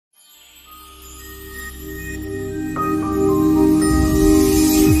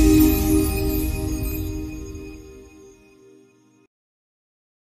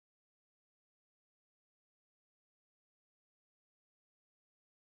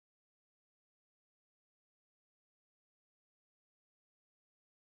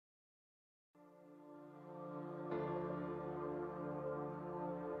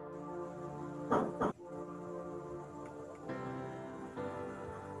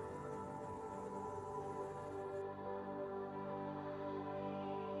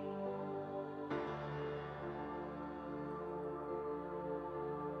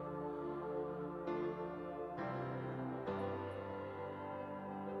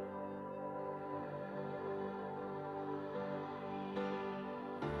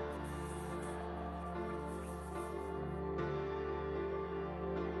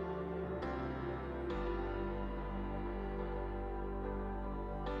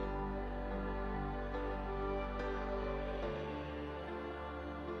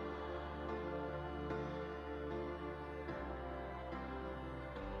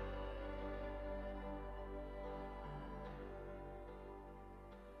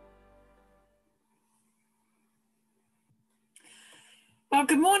Well,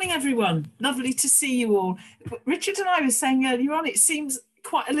 good morning, everyone. Lovely to see you all. Richard and I were saying earlier on, it seems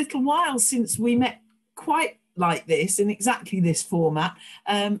quite a little while since we met quite like this in exactly this format,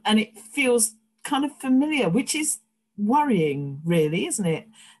 and it feels kind of familiar, which is worrying, really, isn't it?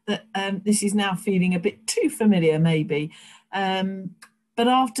 That this is now feeling a bit too familiar, maybe. But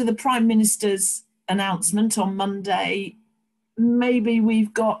after the Prime Minister's announcement on Monday, maybe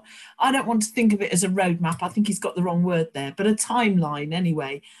we've got, I don't want to think of it as a roadmap, I think he's got the wrong word there, but a timeline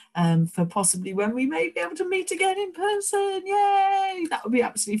anyway, for possibly when we may be able to meet again in person. Yay, that would be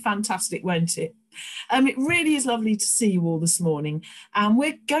absolutely fantastic, won't it? It really is lovely to see you all this morning, and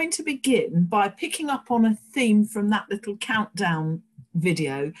we're going to begin by picking up on a theme from that little countdown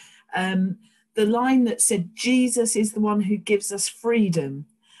video, the line that said Jesus is the one who gives us freedom.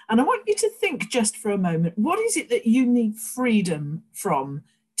 And I want you to think just for a moment, what is it that you need freedom from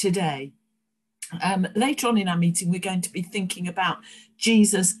today? Later on in our meeting, we're going to be thinking about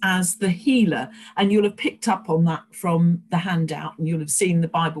Jesus as the healer, and you'll have picked up on that from the handout, and you'll have seen the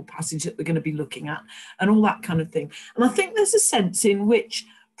Bible passage that we're going to be looking at and all that kind of thing. And I think there's a sense in which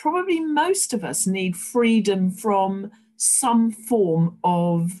probably most of us need freedom from some form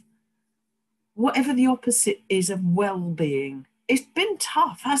of whatever the opposite is of well-being. It's been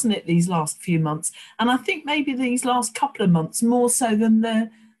tough, hasn't it, these last few months? And I think maybe these last couple of months more so than the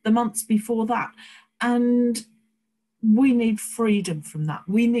months before that. And we need freedom from that.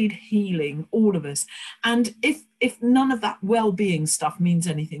 We need healing, all of us. And if none of that well-being stuff means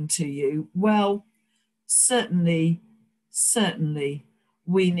anything to you, well, certainly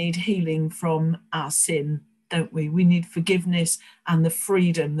we need healing from our sin, don't we? We need forgiveness and the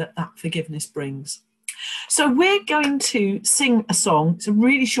freedom that that forgiveness brings. So we're going to sing a song. It's a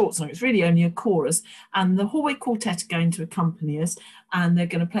really short song. It's really only a chorus, and the Hallway Quartet are going to accompany us, and they're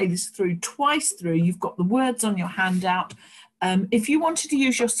going to play this through twice through. You've got the words on your handout. If you wanted to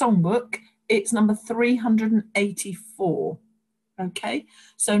use your songbook, it's number 384. Okay,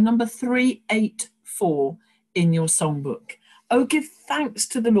 so number 384 in your songbook. Oh, give thanks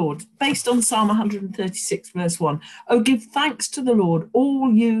to the Lord, based on Psalm 136, verse 1. Oh, give thanks to the Lord,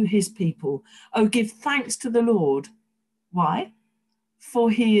 all you his people. Oh, give thanks to the Lord. Why?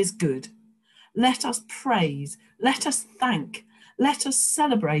 For he is good. Let us praise, let us thank, let us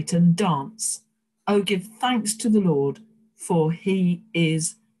celebrate and dance. Oh, give thanks to the Lord, for he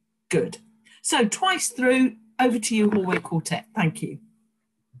is good. So twice through, over to you, Hallway Quartet. Thank you.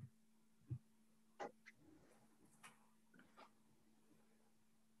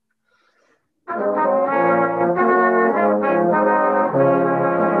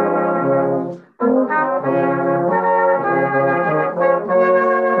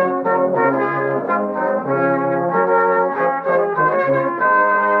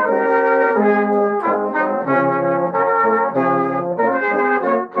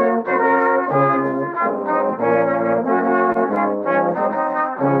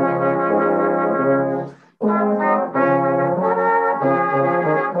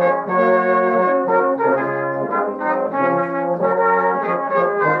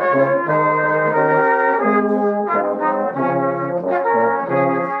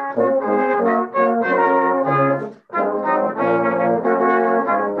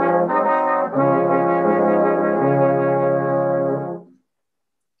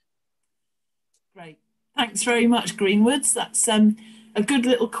 Thanks very much, Greenwoods. That's a good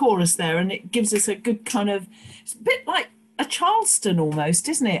little chorus there, and it gives us a good kind of, it's a bit like a Charleston almost,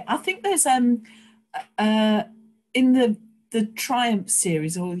 isn't it? I think there's in the Triumph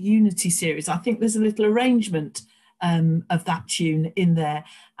series or Unity series, I think there's a little arrangement of that tune in there,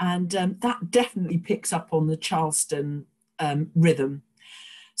 and that definitely picks up on the Charleston rhythm.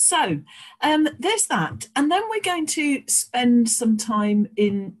 So there's that, and then we're going to spend some time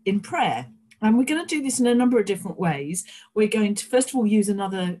in prayer. And we're going to do this in a number of different ways. We're going to, first of all, use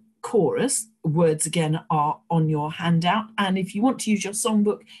another chorus. Words, again, are on your handout. And if you want to use your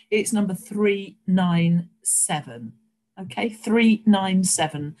songbook, it's number 397. Okay,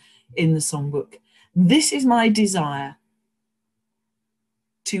 397 in the songbook. This is my desire,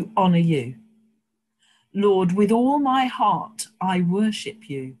 to honour you. Lord, with all my heart, I worship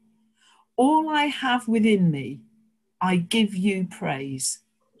you. All I have within me, I give you praise.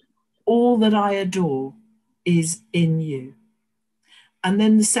 All that I adore is in you. And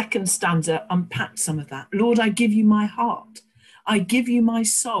then the second stanza unpacks some of that. Lord, I give you my heart. I give you my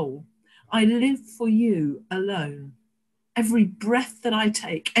soul. I live for you alone. Every breath that I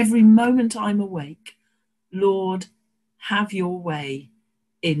take, every moment I'm awake, Lord, have your way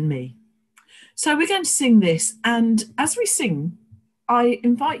in me. So we're going to sing this. And as we sing, I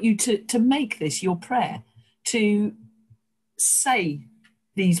invite you to make this your prayer, to say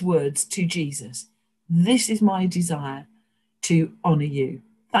these words to Jesus. This is my desire, to honour you.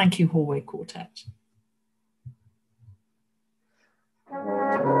 Thank you, Hallway Quartet.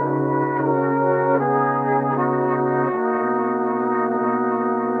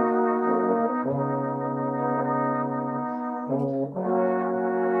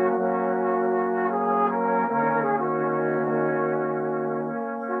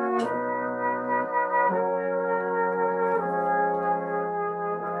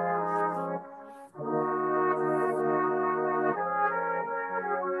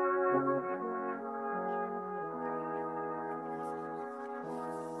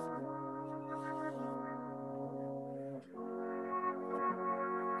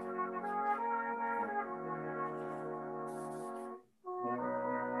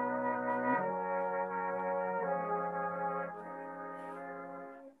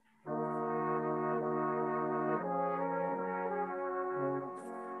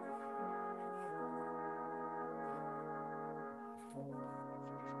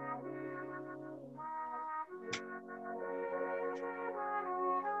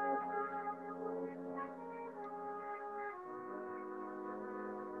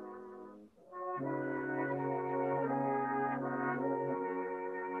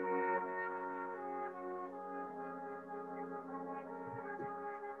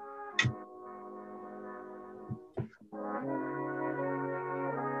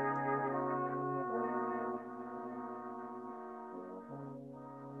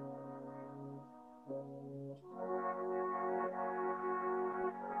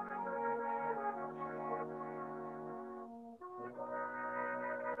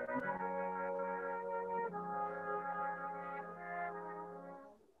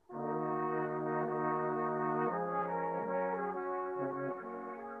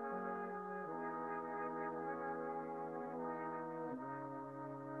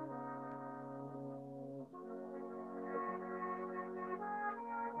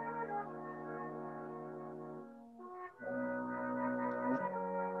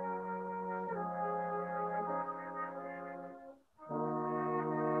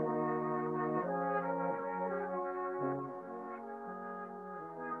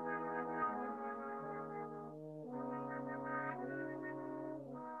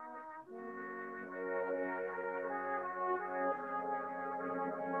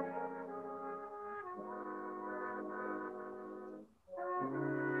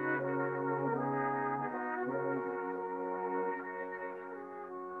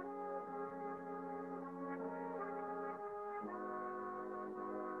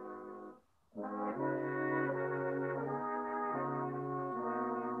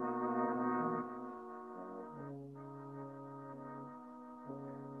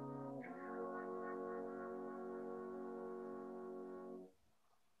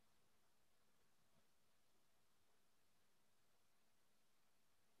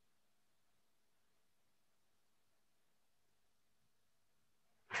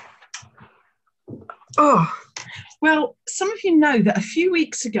 Oh, well, some of you know that a few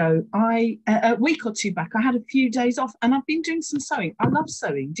weeks ago, a week or two back, I had a few days off and I've been doing some sewing. I love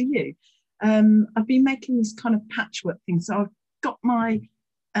sewing, do you? I've been making this kind of patchwork thing. So I've got my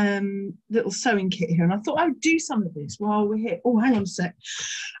little sewing kit here and I thought I would do some of this while we're here. Oh, hang on a sec.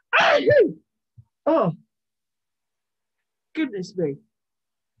 Oh, goodness me.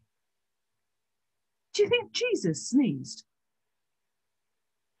 Do you think Jesus sneezed?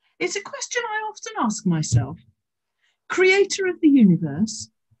 It's a question I often ask myself. Creator of the universe,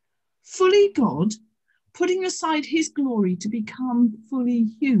 fully God, putting aside his glory to become fully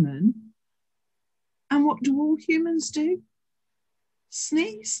human. And what do all humans do?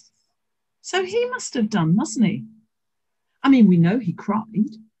 Sneeze. So he must have done, mustn't he? I mean, we know he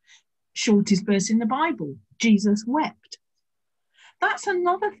cried. Shortest verse in the Bible, Jesus wept. That's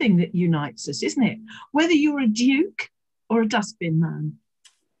another thing that unites us, isn't it? Whether you're a duke or a dustbin man,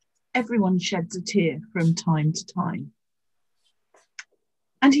 everyone sheds a tear from time to time.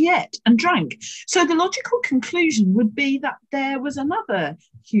 And he ate and drank. So the logical conclusion would be that there was another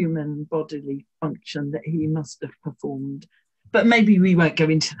human bodily function that he must have performed. But maybe we won't go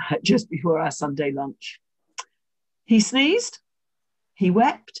into that just before our Sunday lunch. He sneezed, he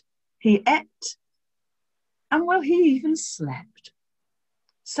wept, he ate, and well, he even slept.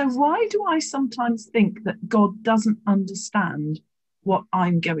 So why do I sometimes think that God doesn't understand what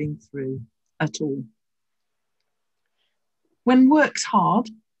I'm going through at all? When work's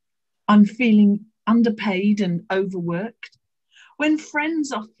hard, I'm feeling underpaid and overworked. When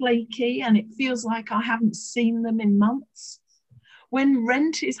friends are flaky and it feels like I haven't seen them in months. When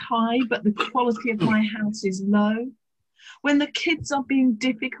rent is high, but the quality of my house is low. when the kids are being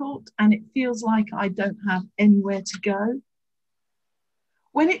difficult and it feels like I don't have anywhere to go,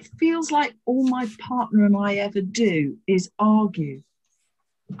 when it feels like all my partner and I ever do is argue,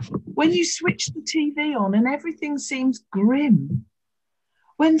 when you switch the TV on and everything seems grim,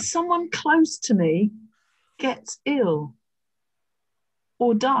 when someone close to me gets ill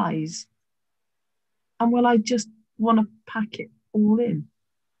or dies, and well, I just want to pack it all in.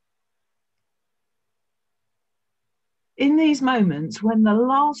 In these moments, when the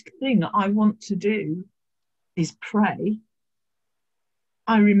last thing I want to do is pray,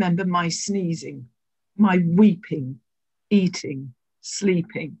 I remember my sneezing, my weeping, eating,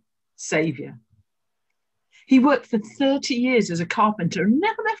 sleeping Saviour. He worked for 30 years as a carpenter and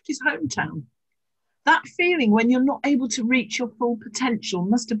never left his hometown. That feeling when you're not able to reach your full potential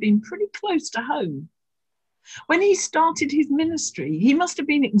must have been pretty close to home. When he started his ministry, he must have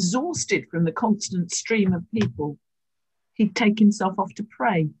been exhausted from the constant stream of people. He'd take himself off to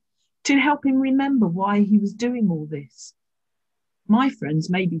pray, to help him remember why he was doing all this. My friends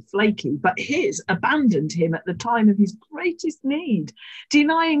may be flaky, but his abandoned him at the time of his greatest need,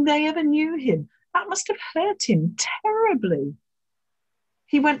 denying they ever knew him. That must have hurt him terribly.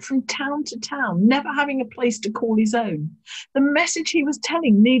 He went from town to town, never having a place to call his own. The message he was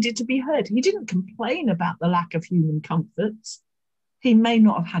telling needed to be heard. He didn't complain about the lack of human comforts. He may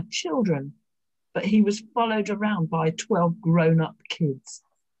not have had children, but he was followed around by 12 grown-up kids,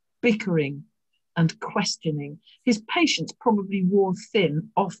 bickering and questioning. His patience probably wore thin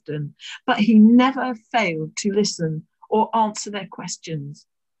often, but he never failed to listen or answer their questions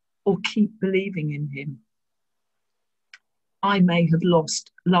or keep believing in him. I may have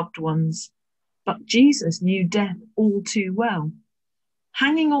lost loved ones, but Jesus knew death all too well.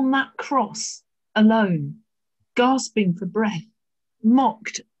 Hanging on that cross alone, gasping for breath,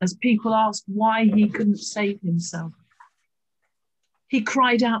 mocked as people asked why he couldn't save himself. He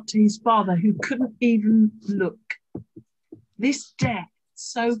cried out to his Father who couldn't even look. This death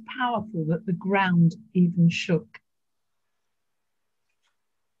so powerful that the ground even shook.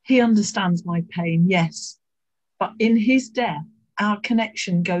 He understands my pain, yes, but in his death, our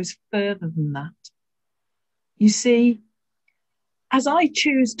connection goes further than that. You see, as I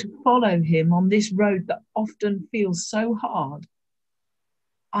choose to follow him on this road that often feels so hard,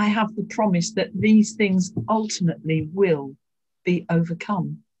 I have the promise that these things ultimately will be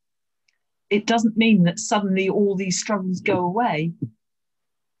overcome. It doesn't mean that suddenly all these struggles go away,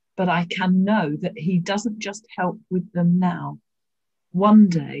 but I can know that he doesn't just help with them now. One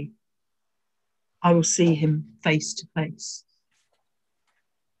day, I will see him face to face.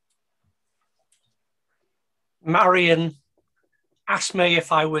 Marion asked me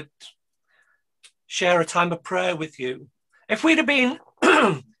if I would share a time of prayer with you. If we'd have been,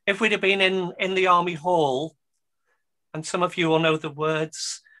 in the Army Hall, and some of you will know the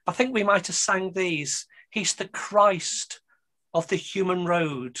words, I think we might have sang these. He's the Christ of the human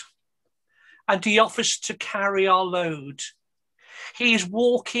road, and he offers to carry our load. He is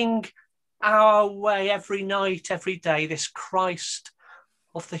walking our way every night, every day, this Christ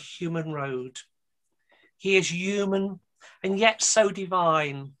of the human road. He is human and yet so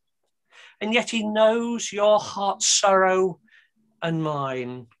divine, and yet he knows your heart's sorrow and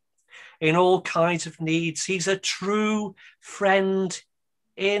mine. In all kinds of needs, he's a true friend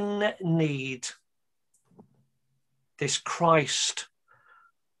in need. This Christ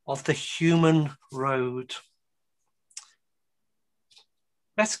of the human road.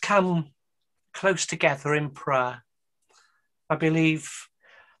 Let's come close together in prayer. I believe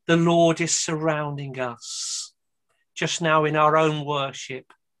the Lord is surrounding us just now in our own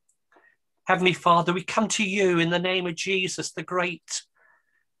worship. Heavenly Father, we come to you in the name of Jesus, the great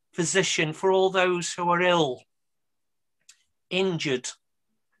physician, for all those who are ill, injured,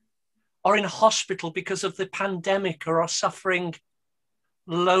 or in hospital because of the pandemic, or are suffering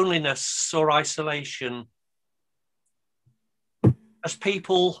loneliness or isolation. As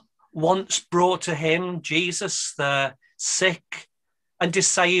people once brought to him, Jesus, the sick and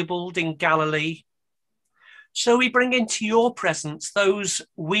disabled in Galilee, so we bring into your presence those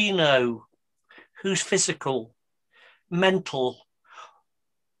we know whose physical, mental,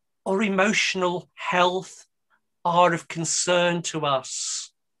 or emotional health are of concern to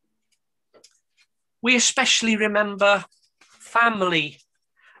us. We especially remember family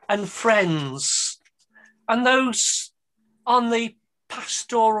and friends and those on the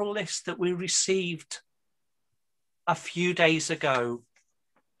pastoral list that we received a few days ago.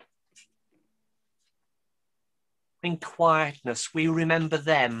 In quietness, we remember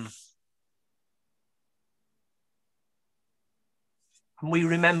them. And we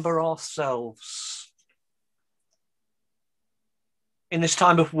remember ourselves. in this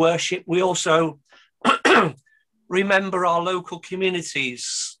time of worship, we also remember our local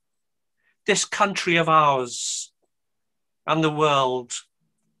communities, this country of ours, and the world.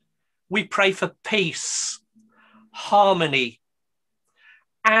 We pray for peace, harmony,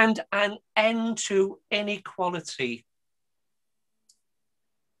 and an end to inequality.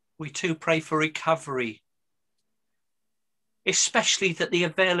 We too pray for recovery, especially that the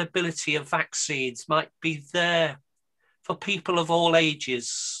availability of vaccines might be there for people of all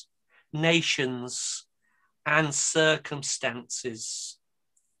ages, nations, and circumstances.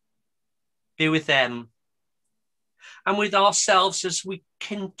 Be with them and with ourselves as we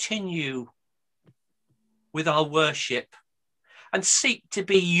continue with our worship and seek to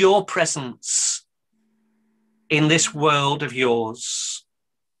be your presence in this world of yours.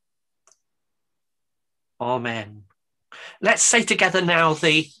 Amen. Let's say together now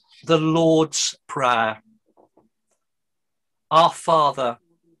the Lord's Prayer. Our Father,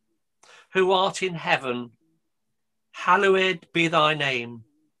 who art in heaven, hallowed be thy name.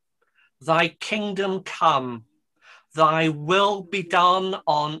 Thy kingdom come, thy will be done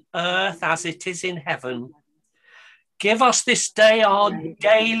on earth as it is in heaven. Give us this day our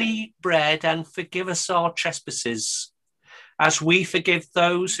daily bread, and forgive us our trespasses, as we forgive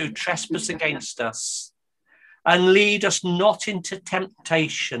those who trespass against us. And lead us not into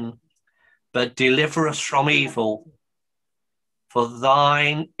temptation, but deliver us from evil. For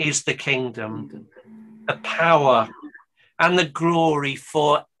thine is the kingdom, the power, and the glory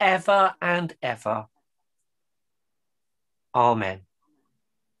forever and ever. Amen.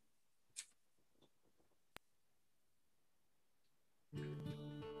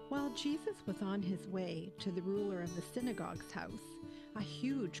 While Jesus was on his way to the ruler of the synagogue's house, a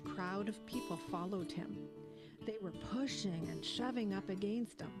huge crowd of people followed him. They were pushing and shoving up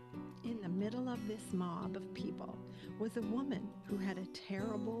against him. In the middle of this mob of people was a woman who had a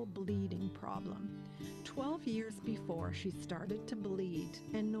terrible bleeding problem. 12 years before, she started to bleed,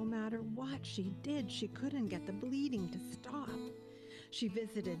 and no matter what she did, she couldn't get the bleeding to stop. She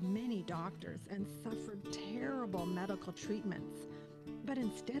visited many doctors and suffered terrible medical treatments. But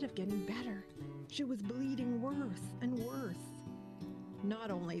instead of getting better, she was bleeding worse and worse.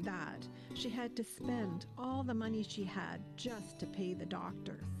 Not only that, she had to spend all the money she had just to pay the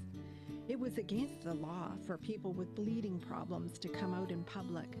doctors. It was against the law for people with bleeding problems to come out in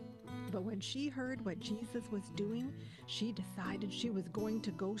public. But when she heard what Jesus was doing, she decided she was going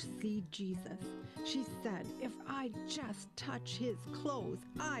to go see Jesus. She said, "If I just touch his clothes,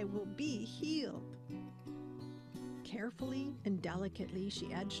 I will be healed." Carefully and delicately,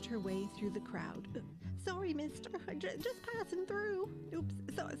 she edged her way through the crowd. "Sorry, mister, just passing through. Oops,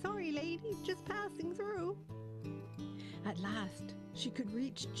 sorry, lady, just passing through." At last, she could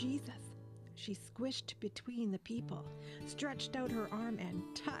reach Jesus. She squished between the people, stretched out her arm, and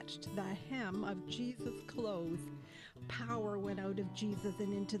touched the hem of Jesus' clothes. Power went out of Jesus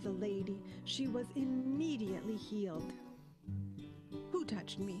and into the lady. She was immediately healed. "Who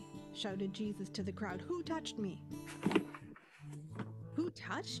touched me?" shouted Jesus to the crowd. "Who touched me?" "Who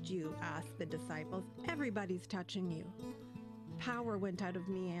touched you?" asked the disciples. "Everybody's touching you." "Power went out of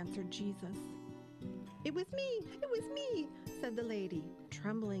me," answered Jesus. It was me, said the lady.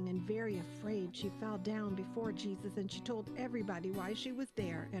 Trembling and very afraid, she fell down before Jesus, and she told everybody why she was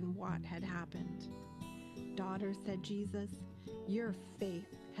there and what had happened. "Daughter," said Jesus, "your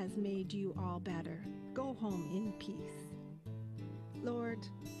faith has made you all better. Go home in peace." Lord,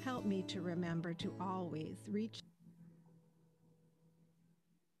 help me to remember to always reach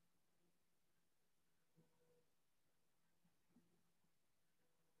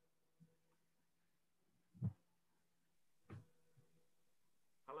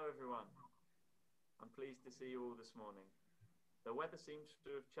Hello everyone, I'm pleased to see you all this morning. The weather seems to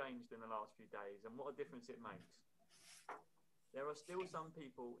have changed in the last few days, and what a difference it makes. There are still some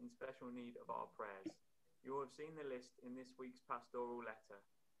people in special need of our prayers. You will have seen the list in this week's pastoral letter.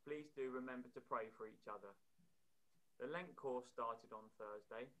 Please do remember to pray for each other. The Lent course started on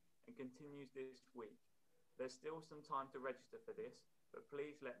Thursday and continues this week. There's still some time to register for this, but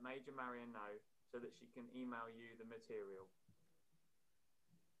please let Major Marion know so that she can email you the material.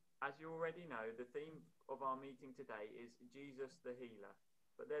 As you already know, the theme of our meeting today is Jesus the Healer,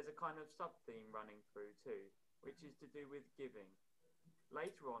 but there's a kind of sub-theme running through too, which is to do with giving.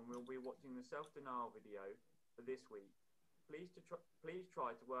 Later on, we'll be watching the self-denial video for this week. Please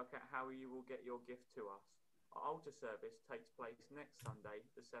try to work out how you will get your gift to us. Our altar service takes place next Sunday,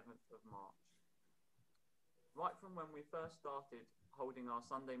 the 7th of March. Right from when we first started holding our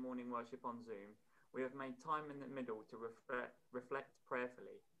Sunday morning worship on Zoom, we have made time in the middle to reflect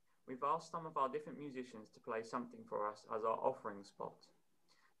prayerfully. We've we've asked some of our different musicians to play something for us as our offering spot.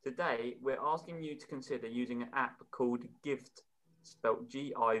 Today, we're asking you to consider using an app called Gift, spelled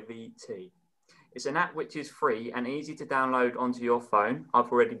G-I-V-T. It's an app which is free and easy to download onto your phone.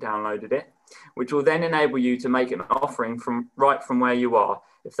 I've already downloaded it, which will then enable you to make an offering right from where you are,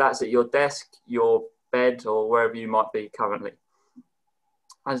 if that's at your desk, your bed, or wherever you might be currently.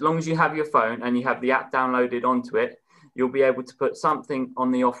 As long as you have your phone and you have the app downloaded onto it, you'll be able to put something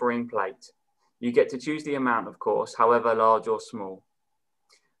on the offering plate. You get to choose the amount, of course, however large or small.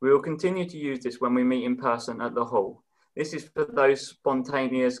 We will continue to use this when we meet in person at the hall. This is for those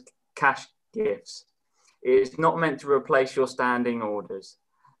spontaneous cash gifts. It is not meant to replace your standing orders.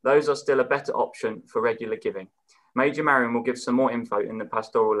 Those are still a better option for regular giving. Major Marion will give some more info in the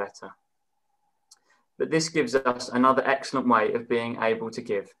pastoral letter. But this gives us another excellent way of being able to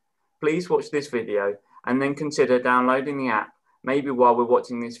give. Please watch this video and then consider downloading the app, maybe while we're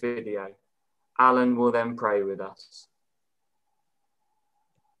watching this video. Alan will then pray with us.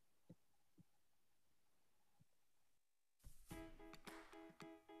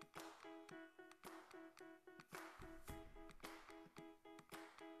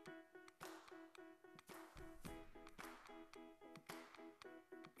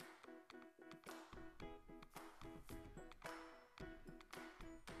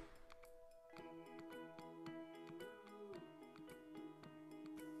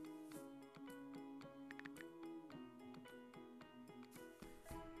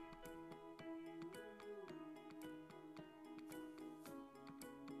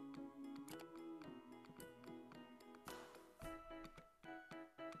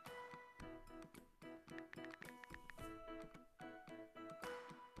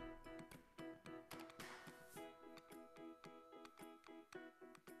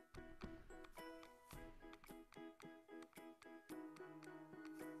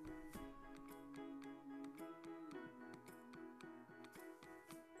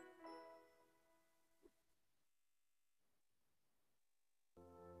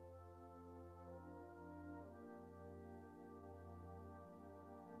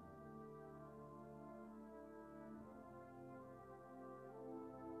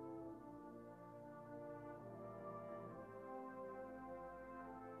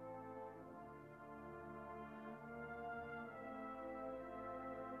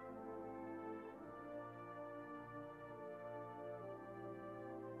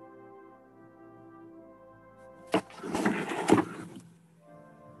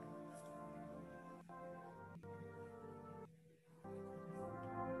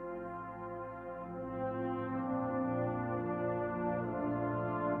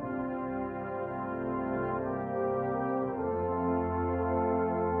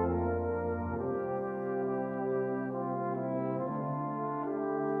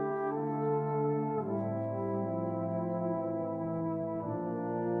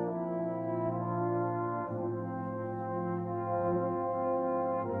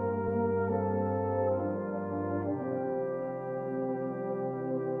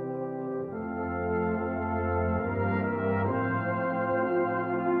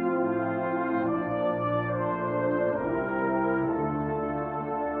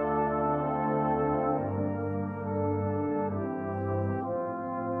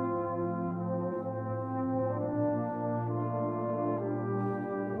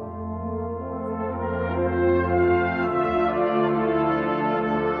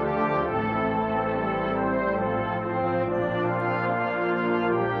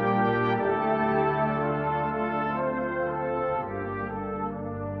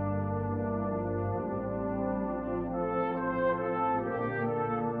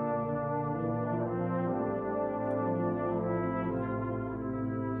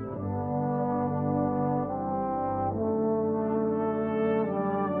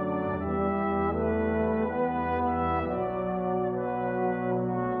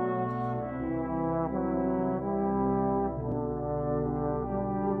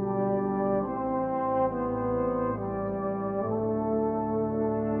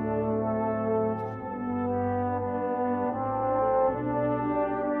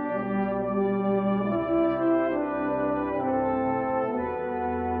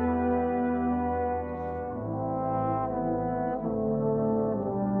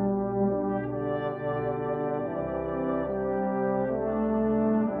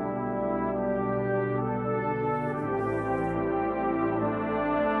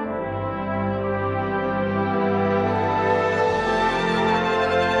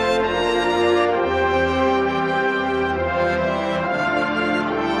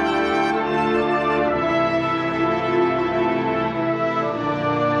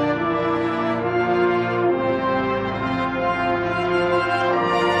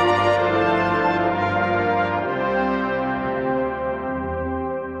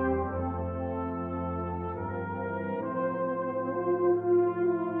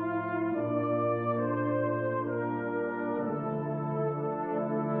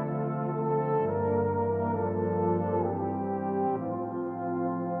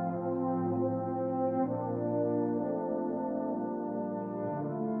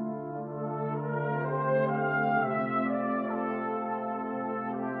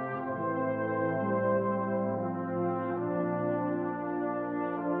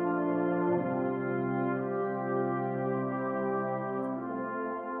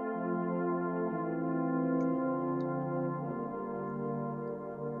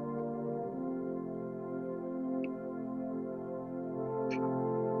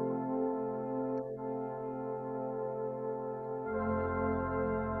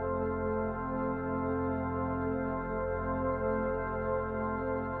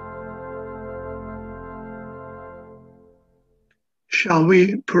 Shall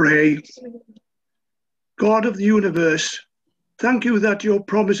we pray? God of the universe, thank you that your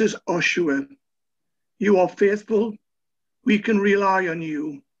promises are sure. You are faithful. We can rely on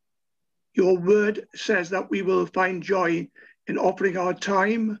you. Your word says that we will find joy in offering our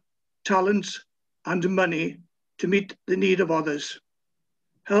time, talents, and money to meet the need of others.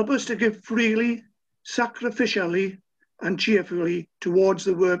 Help us to give freely, sacrificially, and cheerfully towards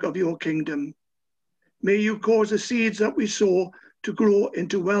the work of your kingdom. May you cause the seeds that we sow to grow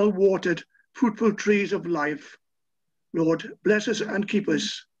into well-watered, fruitful trees of life. Lord, bless us and keep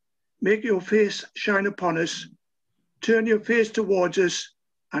us. Make your face shine upon us. Turn your face towards us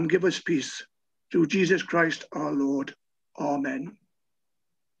and give us peace. Through Jesus Christ our Lord. Amen.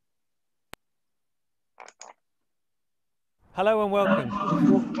 Hello and welcome to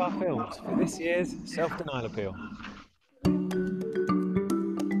the fourth of our films for this year's Self-Denial Appeal.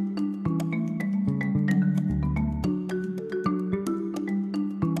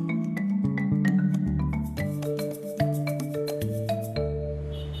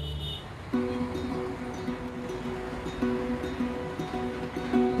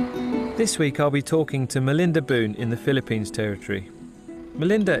 This week I'll be talking to Melinda Boone in the Philippines territory.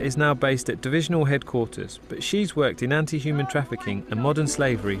 Melinda is now based at divisional headquarters, but she's worked in anti-human trafficking and modern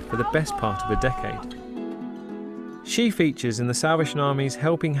slavery for the best part of a decade. She features in the Salvation Army's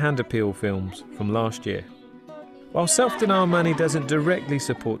Helping Hand Appeal films from last year. While self-denial money doesn't directly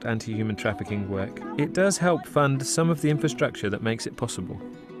support anti-human trafficking work, it does help fund some of the infrastructure that makes it possible.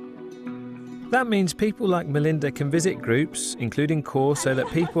 That means people like Melinda can visit groups, including CORE, so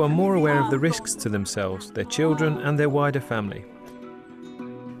that people are more aware of the risks to themselves, their children and their wider family.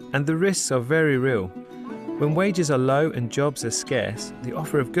 And the risks are very real. When wages are low and jobs are scarce, the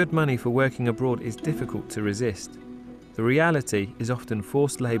offer of good money for working abroad is difficult to resist. The reality is often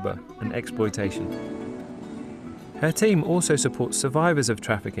forced labour and exploitation. Her team also supports survivors of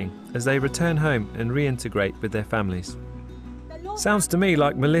trafficking as they return home and reintegrate with their families. Sounds to me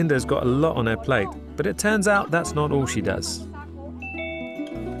like Melinda's got a lot on her plate, but it turns out that's not all she does.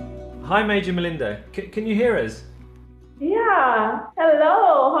 Hi Major Melinda, can you hear us? Yeah,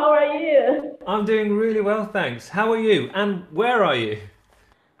 hello, how are you? I'm doing really well, thanks. How are you? And where are you?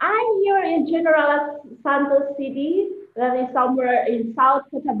 I'm here in General Santos City, that is somewhere in South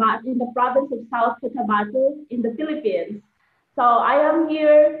Cotabato, in the province of South Cotabato in the Philippines. So I am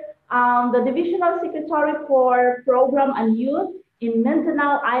here, the Divisional Secretary for Program and Youth in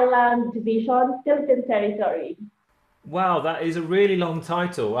Mindanao Island Division, Philippine Territory. Wow, that is a really long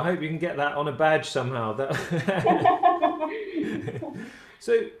title. I hope you can get that on a badge somehow.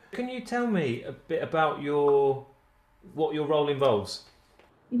 So, can you tell me a bit about what your role involves?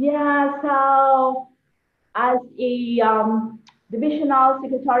 Yeah, so as a divisional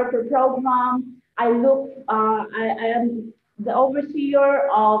secretary for program, I am the overseer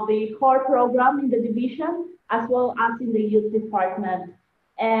of the core program in the division as well as in the youth department.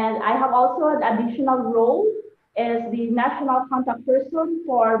 And I have also an additional role as the national contact person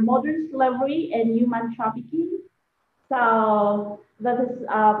for modern slavery and human trafficking. So that is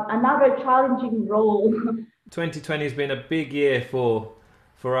another challenging role. 2020 has been a big year for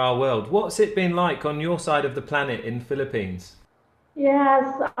our world. What's it been like on your side of the planet in Philippines? Yes,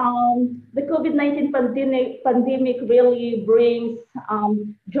 the COVID-19 pandemic really brings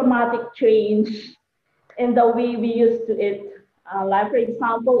dramatic change in the way we used to it. Like for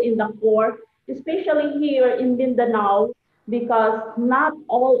example, in the core, especially here in Mindanao, because not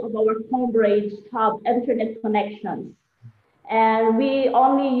all of our comrades have internet connections. And we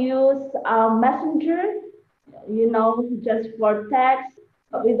only use Messenger, just for text.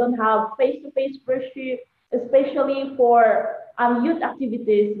 We don't have face-to-face worship, especially for youth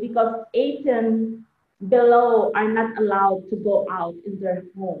activities, because 18 below are not allowed to go out in their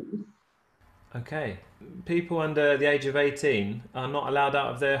homes. Okay. People under the age of 18 are not allowed out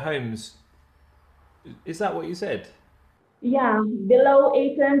of their homes. Is that what you said? Yeah, below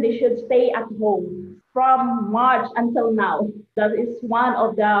 18, they should stay at home from March until now. That is one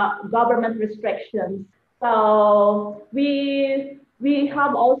of the government restrictions. So we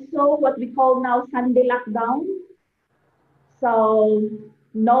have also what we call now Sunday lockdown. So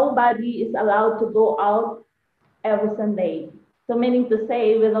nobody is allowed to go out every Sunday. So meaning to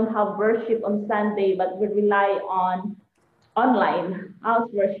say we don't have worship on Sunday, but we rely on online house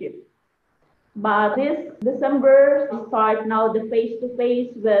worship. But this December start now the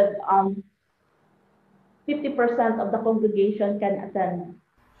face-to-face with 50% of the congregation can attend.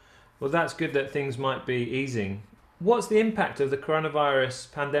 Well, that's good that things might be easing. What's the impact of the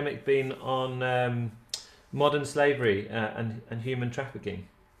coronavirus pandemic been on modern slavery and human trafficking?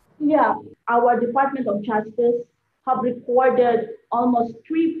 Yeah, our Department of Justice have recorded almost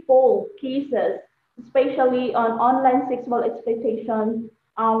threefold cases, especially on online sexual exploitation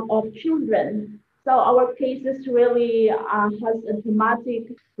of children. So our cases really has a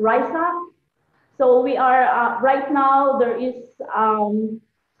dramatic rise up. So we are right now there is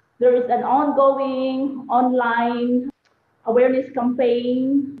an ongoing online awareness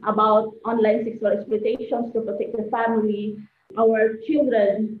campaign about online sexual exploitations to protect the family. Our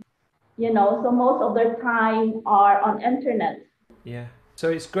children, so most of their time are on internet. Yeah. So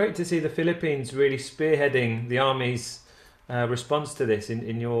it's great to see the Philippines really spearheading the Army's response to this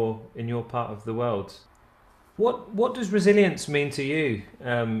in your part of the world. What does resilience mean to you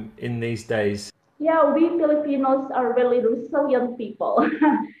in these days? Yeah, we Filipinos are really resilient people.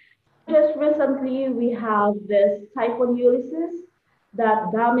 Just recently, we have this Typhoon Ulysses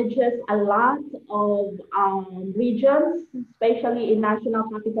that damages a lot of regions, especially in national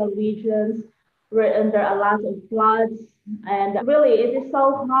capital regions, where there are a lot of floods. And really, it is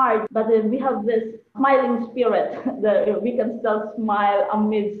so hard, but then we have this smiling spirit that we can still smile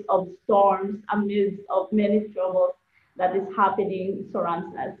amidst of storms, amidst of many troubles that is happening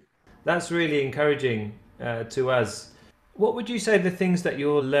surrounds us. That's really encouraging to us. What would you say the things that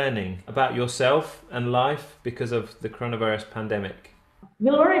you're learning about yourself and life because of the coronavirus pandemic?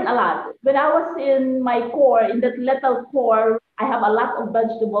 We learn a lot. When I was in my core, in that little core, I have a lot of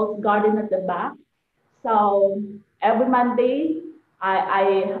vegetables garden at the back. So every Monday,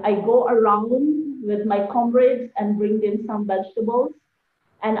 I go around with my comrades and bring them some vegetables.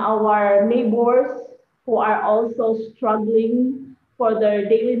 And our neighbors who are also struggling for their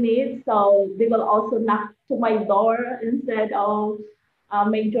daily needs, so they will also knock to my door and said, "Oh,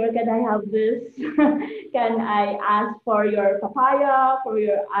 Major, can I have this? Can I ask for your papaya, for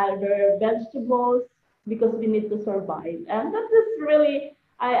your other vegetables? Because we need to survive." And that is really,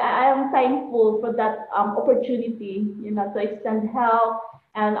 I am thankful for that opportunity, to extend help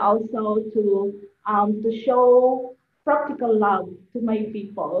and also to show practical love to my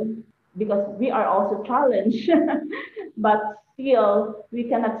people because we are also challenged, but still we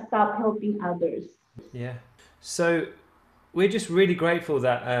cannot stop helping others. Yeah. So we're just really grateful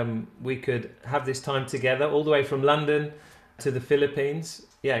that we could have this time together all the way from London to the Philippines.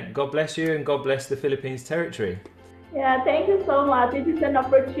 Yeah, God bless you and God bless the Philippines territory. Yeah, thank you so much. It is an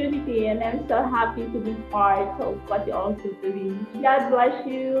opportunity and I'm so happy to be part of what you're also doing. God bless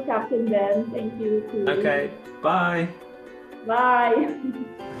you, Captain Ben. Thank you too. Okay, bye. Bye.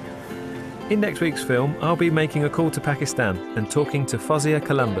 In next week's film, I'll be making a call to Pakistan and talking to Fozia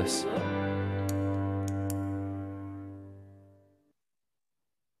Columbus.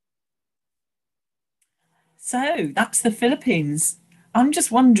 So that's the Philippines. I'm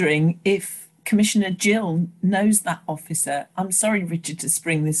just wondering if Commissioner Jill knows that officer. I'm sorry, Richard, to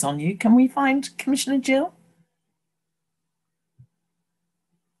spring this on you. Can we find Commissioner Jill?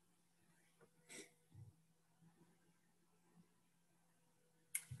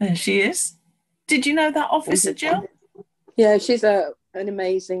 There she is. Did you know that officer, Jill? Yeah, she's an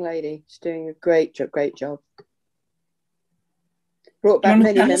amazing lady. She's doing a great job. Brought back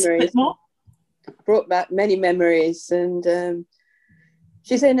many memories. Brought back many memories, and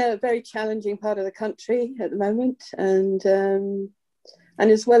she's in a very challenging part of the country at the moment, and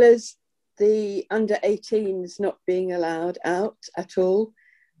as well as the under 18s not being allowed out at all,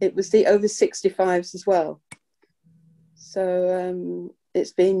 it was the over 65s as well. So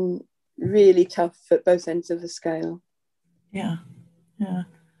it's been really tough at both ends of the scale. Yeah.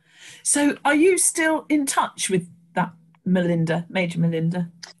 So are you still in touch with that Melinda, Major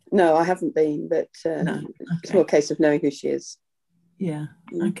Melinda? No, I haven't been, but no. Okay. It's more a case of knowing who she is. Yeah,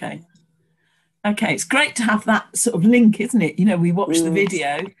 okay. Okay, it's great to have that sort of link, isn't it? We watch the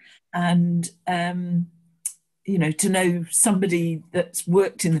video and, to know somebody that's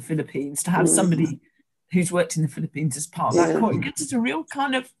worked in the Philippines, to have somebody who's worked in the Philippines as part of that court. It gives us a real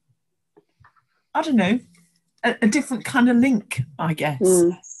kind of, I don't know, a different kind of link, I guess.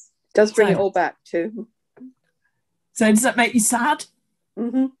 Does bring it all back too. So does that make you sad?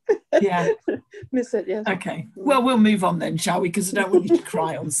 Yeah. Miss it, yes. Okay. Well, we'll move on then, shall we? Because I don't want you to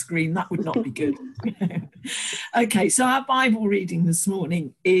cry on screen. That would not be good. Okay, so our Bible reading this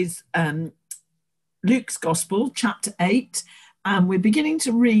morning is Luke's Gospel, chapter 8, and we're beginning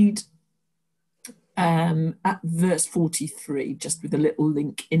to read at verse 43, just with a little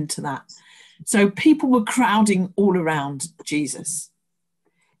link into that. So people were crowding all around Jesus.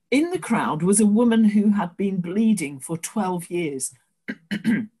 In the crowd was a woman who had been bleeding for 12 years.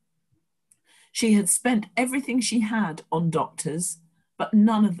 She had spent everything she had on doctors, but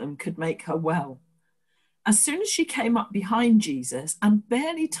none of them could make her well. As soon as she came up behind Jesus and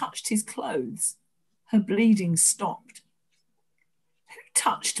barely touched his clothes, Her bleeding stopped. Who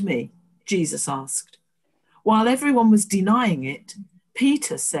touched me? Jesus asked. While everyone was denying it,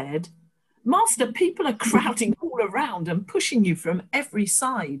 Peter said, Master, people are crowding all around and pushing you from every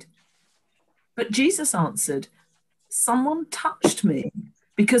side. But Jesus answered, someone touched me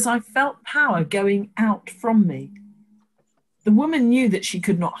because I felt power going out from me. The woman knew that she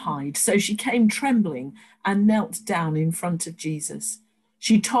could not hide, so she came trembling and knelt down in front of Jesus.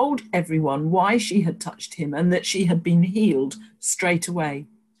 She told everyone why she had touched him and that she had been healed straight away.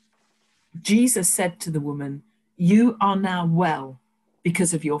 Jesus said to the woman, you are now well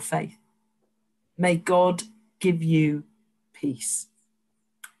because of your faith. May God give you peace.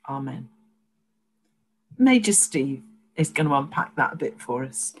 Amen. Major Steve is going to unpack that a bit for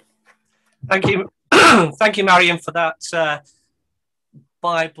us. Thank you. Thank you, Marion, for that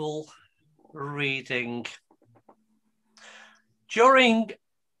Bible reading. During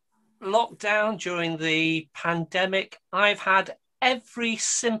lockdown, during the pandemic, I've had every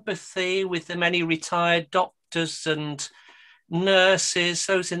sympathy with the many retired doctors and nurses,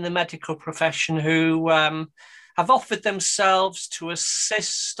 those in the medical profession who have offered themselves to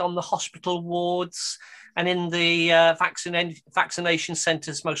assist on the hospital wards and in the vaccination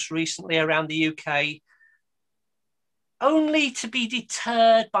centres most recently around the UK, only to be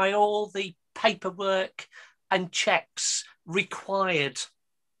deterred by all the paperwork and checks required.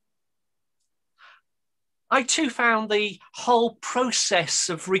 I too found the whole process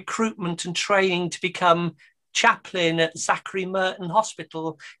of recruitment and training to become chaplain at Zachary Merton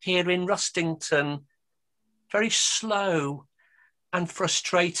Hospital here in Rustington very slow and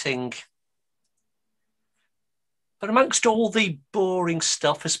frustrating. But amongst all the boring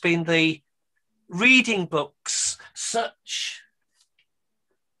stuff has been the reading books such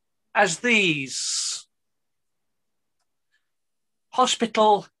as these.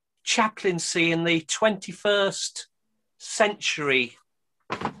 Hospital Chaplaincy in the 21st Century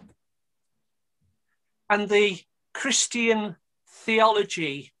and the Christian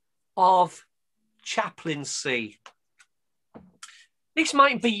Theology of Chaplaincy. This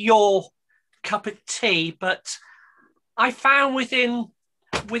might be your cup of tea, but I found within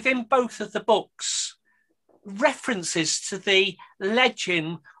both of the books references to the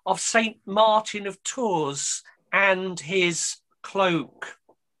legend of Saint Martin of Tours and his cloak.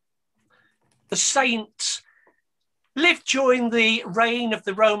 The saint lived during the reign of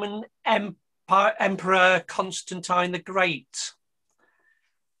the Roman Emperor Constantine the Great,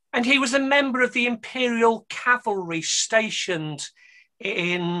 and he was a member of the imperial cavalry stationed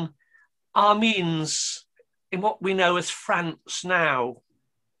in Amiens, in what we know as France now.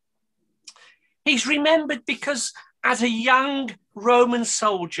 He's remembered because as a young Roman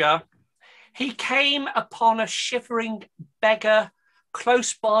soldier, he came upon a shivering beggar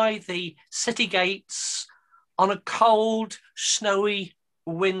close by the city gates on a cold, snowy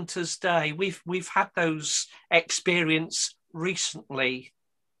winter's day. We've had those experiences recently.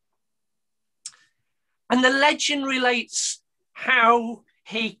 And the legend relates how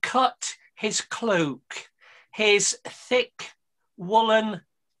he cut his cloak, his thick woolen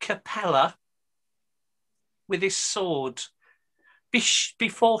capella, with his sword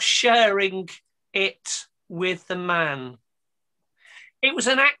before sharing it with the man. It was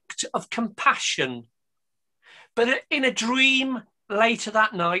an act of compassion. But in a dream later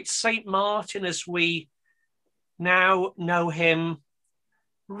that night, St. Martin, as we now know him,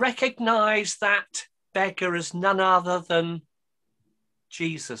 recognized that beggar as none other than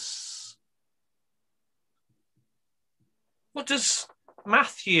Jesus. What does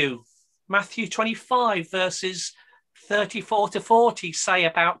Matthew 25 verses 34 to 40 say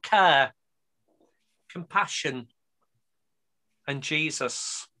about care, compassion, and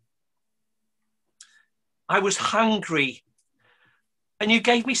Jesus? I was hungry, and you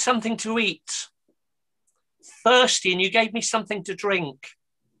gave me something to eat. Thirsty, and you gave me something to drink.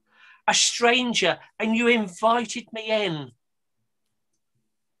 A stranger, and you invited me in.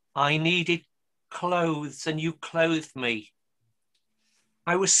 I needed clothes, and you clothed me.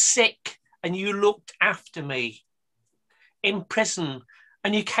 I was sick, and you looked after me. In prison,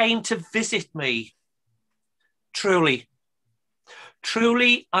 and you came to visit me. Truly,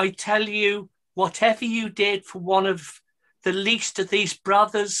 truly, I tell you, whatever you did for one of the least of these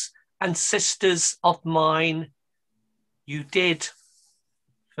brothers and sisters of mine, you did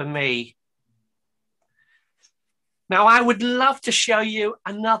for me. Now, I would love to show you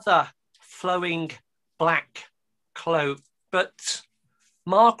another flowing black cloak, but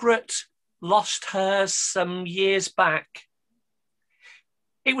Margaret lost hers some years back.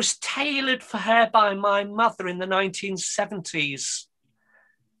 It was tailored for her by my mother in the 1970s.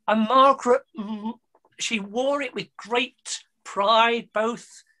 And Margaret she wore it with great pride,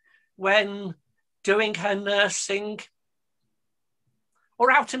 both when doing her nursing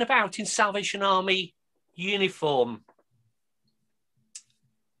or out and about in Salvation Army uniform.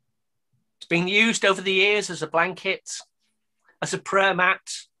 It's been used over the years as a blanket, as a prayer mat,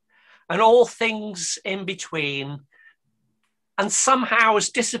 and all things in between. And somehow has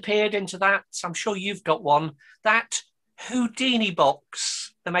disappeared into that, I'm sure you've got one, that Houdini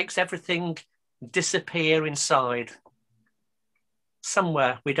box that makes everything disappear inside.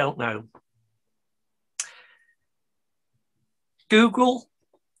 Somewhere, we don't know. Google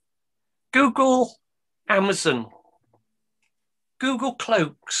Amazon, Google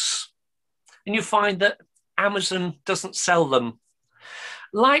cloaks, and you find that Amazon doesn't sell them.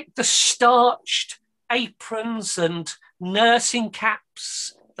 Like the starched aprons and nursing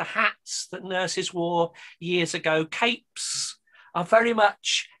caps, the hats that nurses wore years ago, capes are very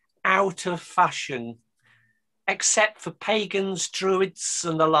much out of fashion, except for pagans, druids,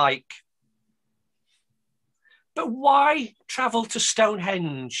 and the like. But why travel to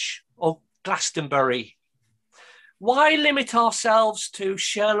Stonehenge or Glastonbury? Why limit ourselves to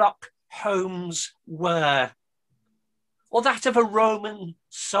Sherlock Holmes' wear, or that of a Roman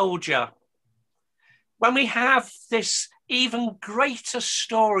soldier, when we have this even greater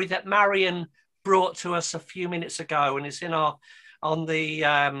story that Marion brought to us a few minutes ago and is in our on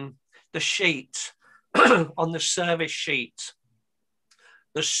the sheet, on the service sheet,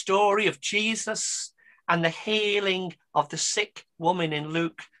 the story of Jesus and the healing of the sick woman in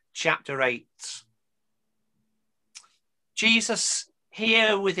Luke chapter 8. Jesus,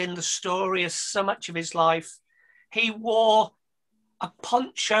 here within the story, as so much of his life, he wore a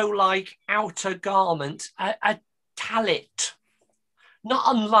poncho-like outer garment, a talit, not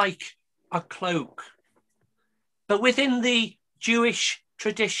unlike a cloak, but within the Jewish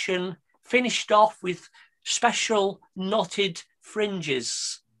tradition, finished off with special knotted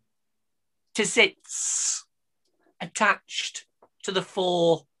fringes, tzitz, attached to the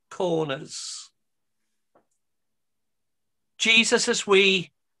four corners. Jesus, as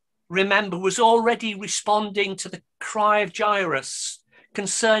we remember, was already responding to the cry of Jairus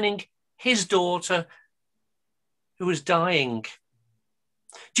concerning his daughter who was dying.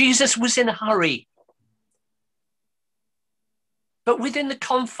 Jesus was in a hurry. But within the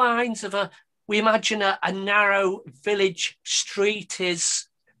confines of we imagine a narrow village street, his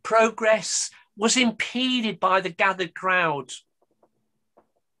progress was impeded by the gathered crowd.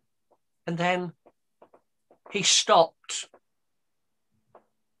 And then he stopped.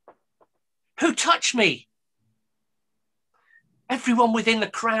 Who touched me? Everyone within the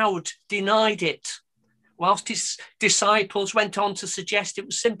crowd denied it, whilst his disciples went on to suggest it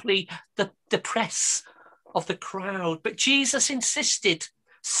was simply the press of the crowd. But Jesus insisted,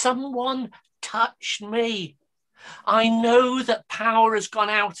 someone touched me. I know that power has gone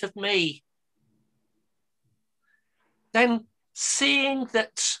out of me. Then, seeing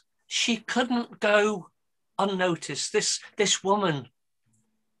that she couldn't go unnoticed, this woman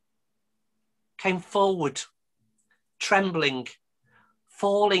came forward, trembling,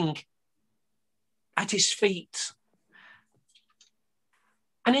 falling at his feet.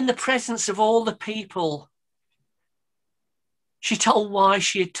 And in the presence of all the people, she told why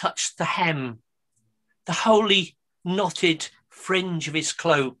she had touched the hem, the holy knotted fringe of his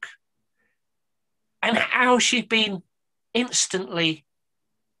cloak, and how she'd been instantly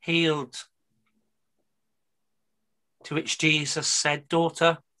healed. To which Jesus said,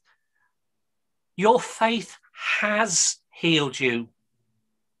 daughter, your faith has healed you.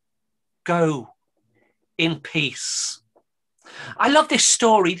 Go in peace. I love this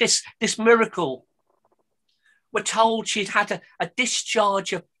story, this miracle. We're told she'd had a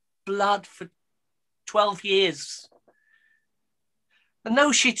discharge of blood for 12 years. And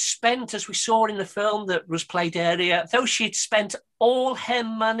though she'd spent, as we saw in the film that was played earlier, though she'd spent all her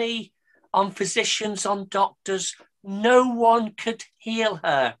money on physicians, on doctors, no one could heal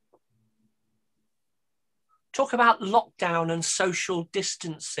her. Talk about lockdown and social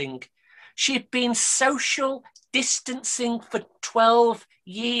distancing. She had been social distancing for 12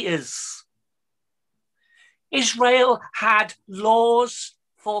 years. Israel had laws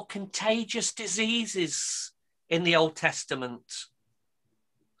for contagious diseases in the Old Testament.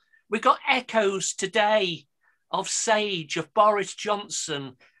 We got echoes today of Sage, of Boris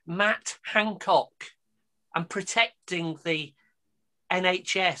Johnson, Matt Hancock, and protecting the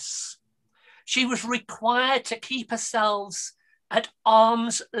NHS. She was required to keep herself at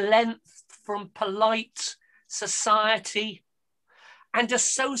arm's length from polite society and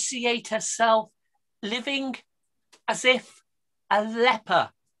associate herself living as if a leper.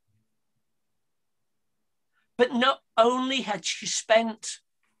 But not only had she spent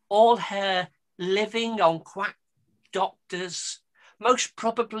all her living on quack doctors, most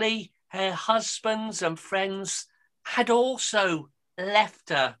probably her husbands and friends had also left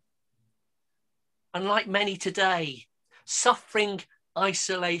her. And like many today, suffering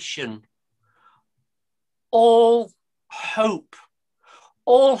isolation, all hope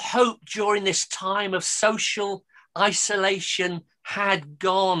during this time of social isolation had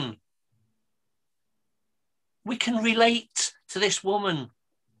gone. We can relate to this woman.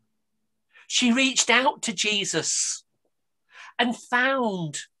 She reached out to Jesus and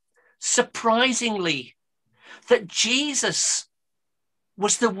found, surprisingly, that Jesus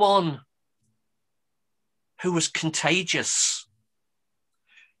was the one who was contagious.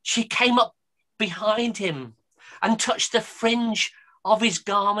 She came up behind him and touched the fringe of his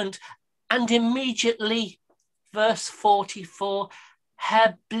garment, and immediately, verse 44,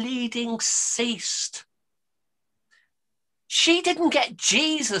 her bleeding ceased. She didn't get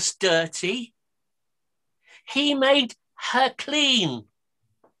Jesus dirty. He made her clean.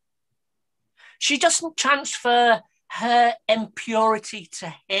 She doesn't transfer her impurity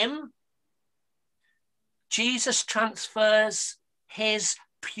to him. Jesus transfers his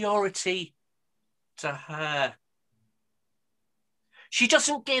purity to her. She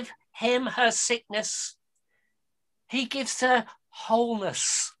doesn't give him her sickness. He gives her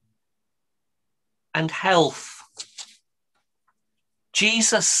wholeness and health.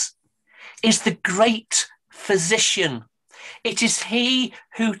 Jesus is the great physician. It is he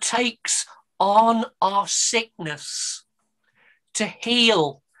who takes on our sickness to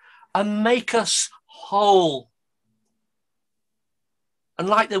heal and make us whole. And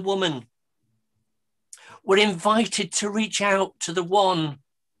like the woman, we're invited to reach out to the one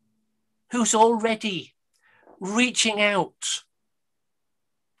who's already reaching out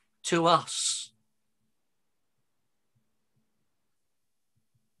to us.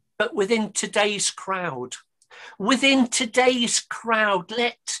 But within today's crowd,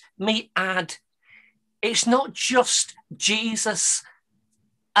 let me add, it's not just Jesus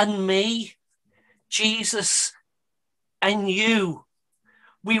and me, Jesus and you.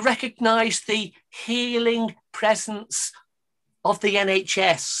 We recognize the healing presence of the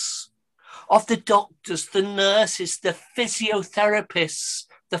NHS, of the doctors, the nurses, the physiotherapists,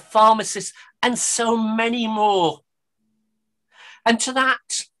 the pharmacists, and so many more. And to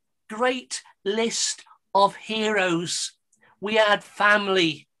that great list of heroes, we add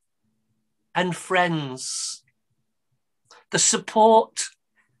family and friends, the support,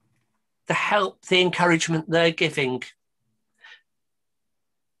 the help, the encouragement they're giving.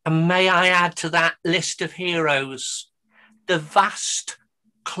 And may I add to that list of heroes, the vast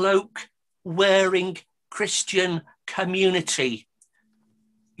cloak-wearing Christian community,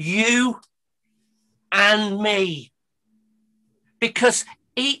 you and me, because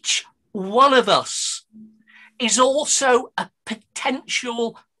each one of us is also a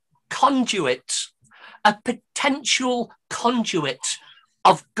potential conduit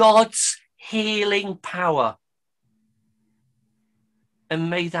of God's healing power. And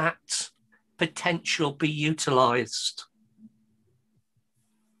may that potential be utilized.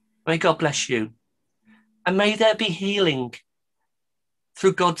 May God bless you. And may there be healing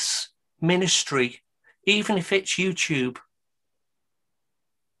through God's ministry, even if it's YouTube,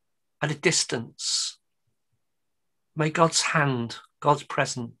 at a distance. May God's hand, God's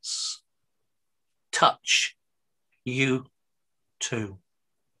presence touch you too.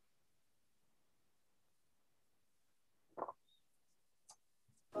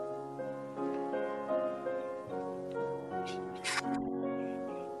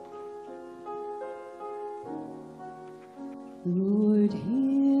 Lord,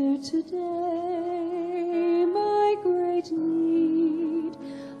 hear today my great need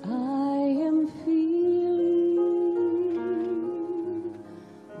I am feeling.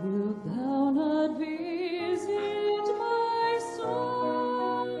 Wilt thou not visit my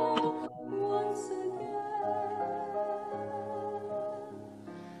soul once again?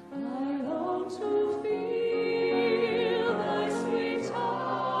 I long to feel thy sweet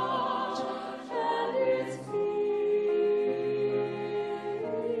touch and its peace.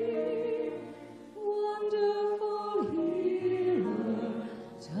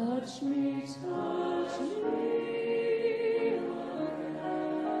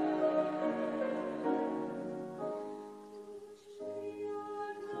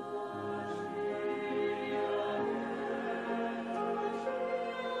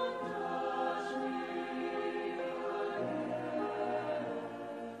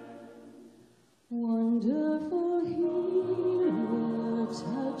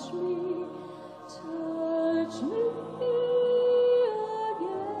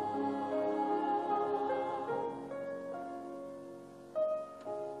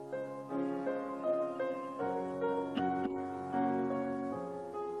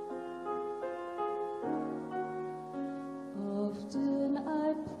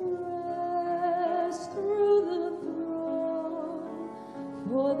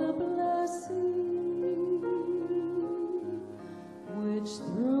 for the blessing which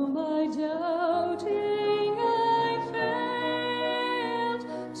through my doubting I failed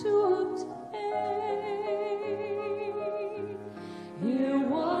to obtain. Here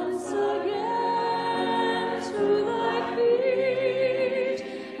once again to thy feet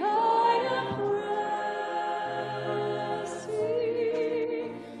I am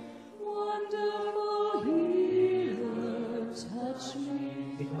pressing. Wonderful healer, touch me,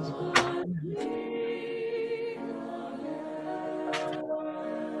 touch me again.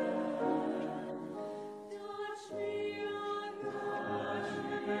 Touch me again.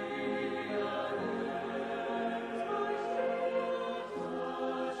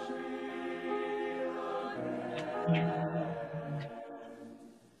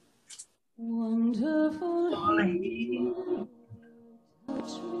 Wonderful healer,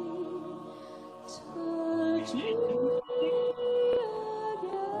 touch me again. Oh, touch me again.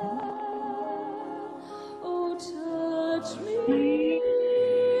 Oh, touch me again.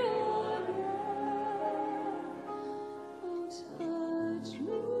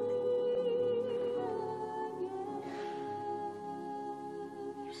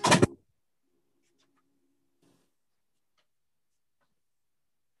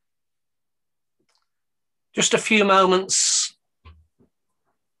 Just a few moments.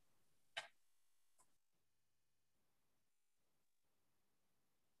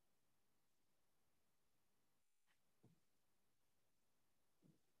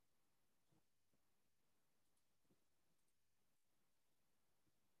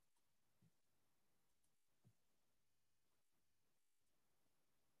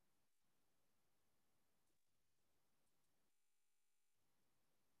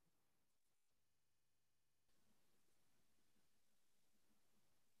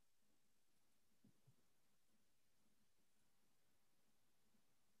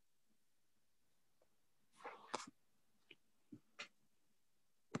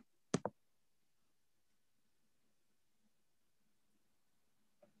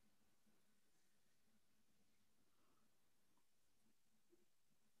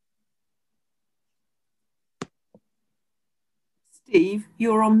 Steve,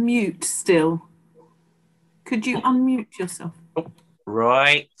 you're on mute still. Could you unmute yourself? Oh,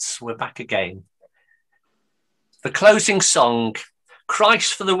 right, we're back again. The closing song,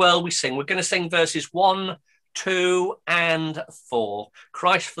 Christ for the World We Sing. We're going to sing verses 1, 2, and 4.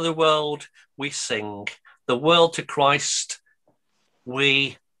 Christ for the world we sing. The world to Christ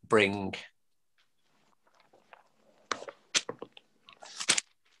we bring.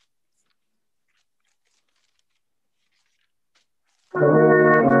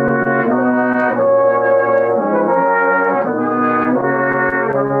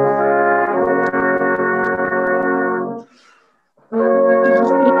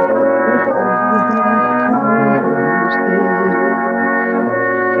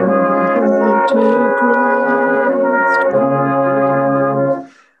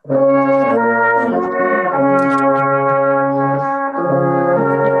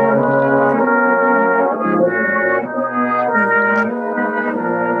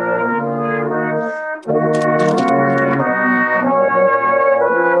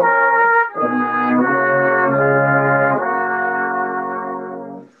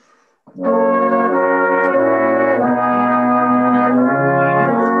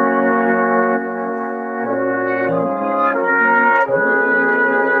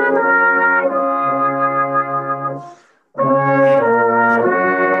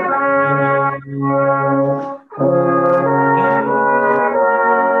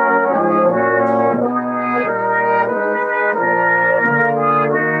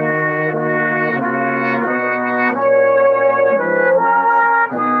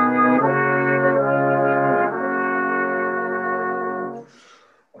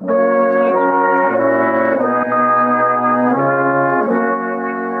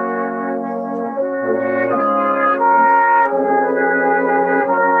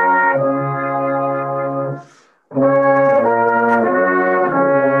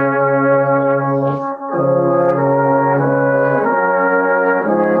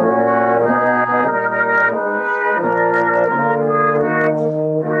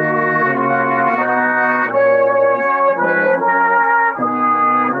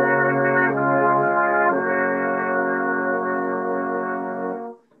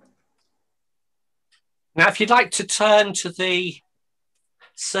 Now, if you'd like to turn to the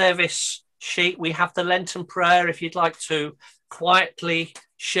service sheet, we have the Lenten prayer. If you'd like to quietly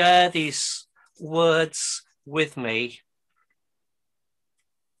share these words with me.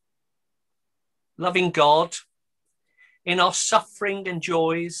 Loving God, in our suffering and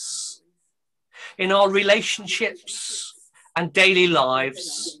joys, in our relationships and daily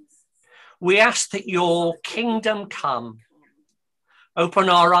lives. We ask that your kingdom come. Open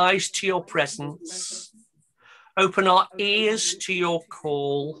our eyes to your presence. Open our ears to your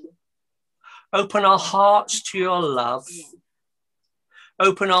call. Open our hearts to your love.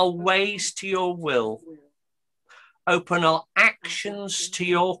 Open our ways to your will. Open our actions to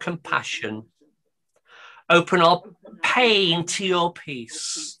your compassion. Open our pain to your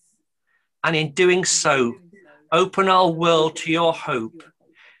peace. And in doing so, open our world to your hope.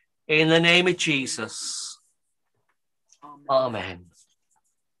 In the name of Jesus. Amen.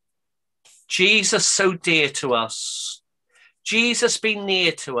 Jesus, so dear to us. Jesus, be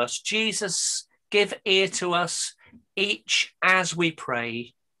near to us. Jesus, give ear to us each as we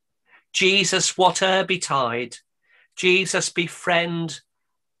pray. Jesus, whate'er betide. Jesus, be friend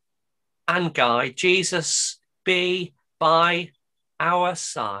and guide. Jesus, be by our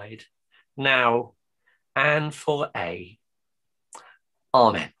side now and for aye.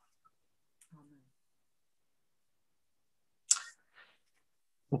 Amen.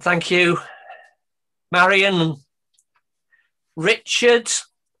 And thank you, Marion, Richard,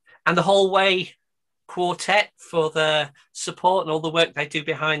 and the whole way quartet for the support and all the work they do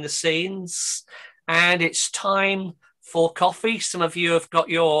behind the scenes. And it's time for coffee. Some of you have got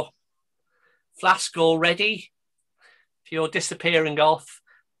your flask already. If you're disappearing off,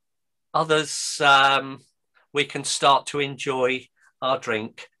 others, we can start to enjoy our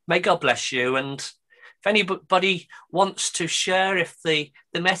drink. May God bless you. And if anybody wants to share, if the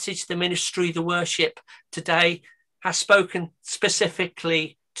message, the ministry, the worship today has spoken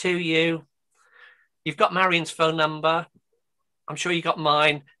specifically to you, you've got Marion's phone number. I'm sure you got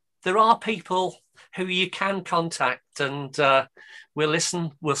mine. There are people who you can contact, and we'll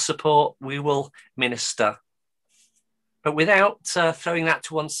listen, we'll support, we will minister. But without throwing that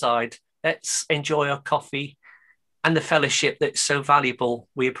to one side, let's enjoy our coffee and the fellowship that's so valuable,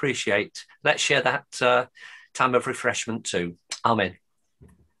 we appreciate. Let's share that time of refreshment too. Amen.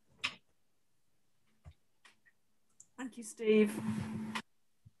 Thank you, Steve.